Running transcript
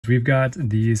We've got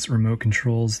these remote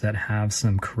controls that have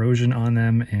some corrosion on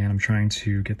them, and I'm trying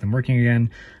to get them working again.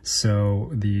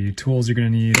 So the tools you're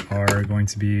going to need are going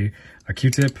to be a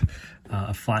Q-tip,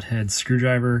 a flathead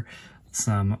screwdriver,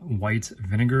 some white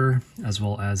vinegar, as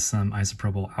well as some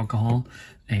isopropyl alcohol,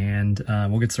 and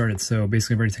we'll get started. So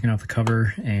basically I've already taken off the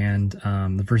cover, and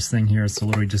the first thing here is to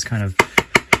literally just kind of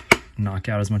knock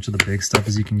out as much of the big stuff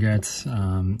as you can get.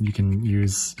 You can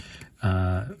use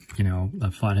you know, a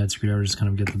flathead screwdriver, just kind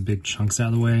of get the big chunks out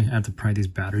of the way. I have to pry these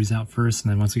batteries out first,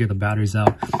 and then once we get the batteries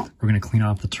out, we're going to clean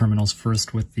off the terminals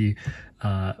first with the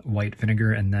white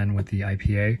vinegar and then with the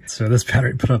IPA. So this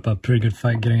battery put up a pretty good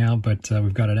fight getting out, but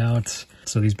we've got it out.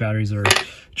 So these batteries are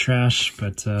trash,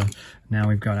 but now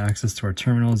we've got access to our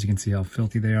terminals. You can see how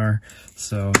filthy they are.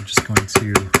 So I'm just going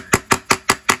to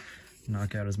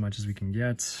knock out as much as we can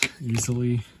get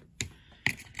easily.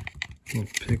 Little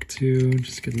pick too,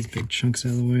 just get these big chunks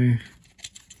out of the way.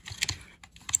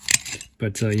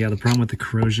 But yeah, the problem with the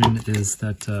corrosion is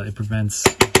that it prevents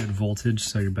good voltage,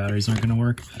 so your batteries aren't going to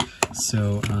work.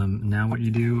 So now what you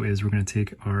do is we're going to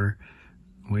take our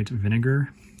white vinegar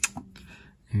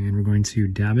and we're going to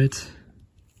dab it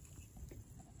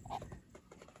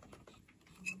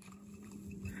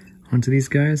onto these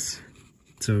guys.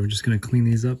 So we're just going to clean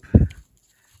these up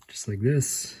just like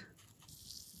this.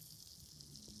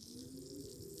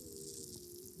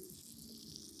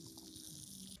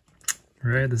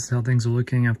 Alright, this is how things are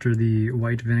looking after the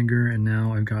white vinegar, and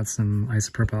now I've got some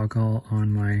isopropyl alcohol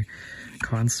on my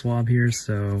cotton swab here,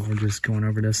 so we're just going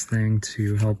over this thing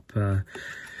to help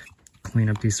clean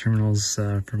up these terminals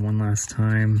for one last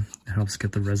time. It helps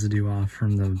get the residue off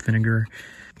from the vinegar.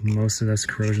 Most of this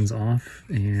corrosion's off,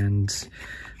 and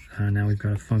now we've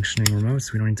got a functioning remote,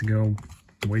 so we don't need to go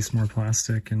waste more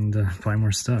plastic and buy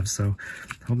more stuff. So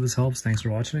I hope this helps. Thanks for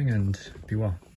watching, and be well.